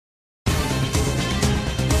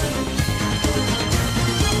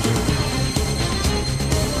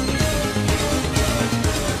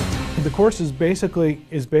course is basically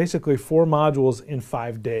 4 modules in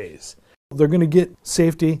 5 days. They're going to get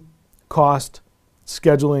safety, cost,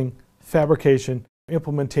 scheduling, fabrication,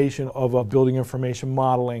 implementation of a building information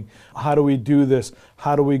modeling. How do we do this?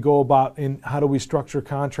 How do we go about and how do we structure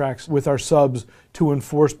contracts with our subs to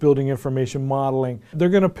enforce building information modeling? They're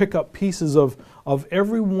going to pick up pieces of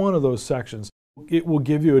every one of those sections. It will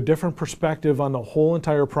give you a different perspective on the whole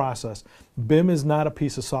entire process. BIM is not a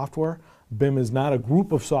piece of software. BIM is not a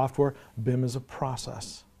group of software. BIM is a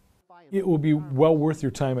process. It will be well worth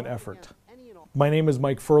your time and effort. My name is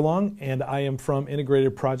Mike Furlong, and I am from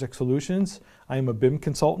Integrated Project Solutions. I am a BIM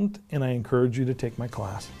consultant, and I encourage you to take my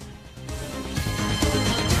class.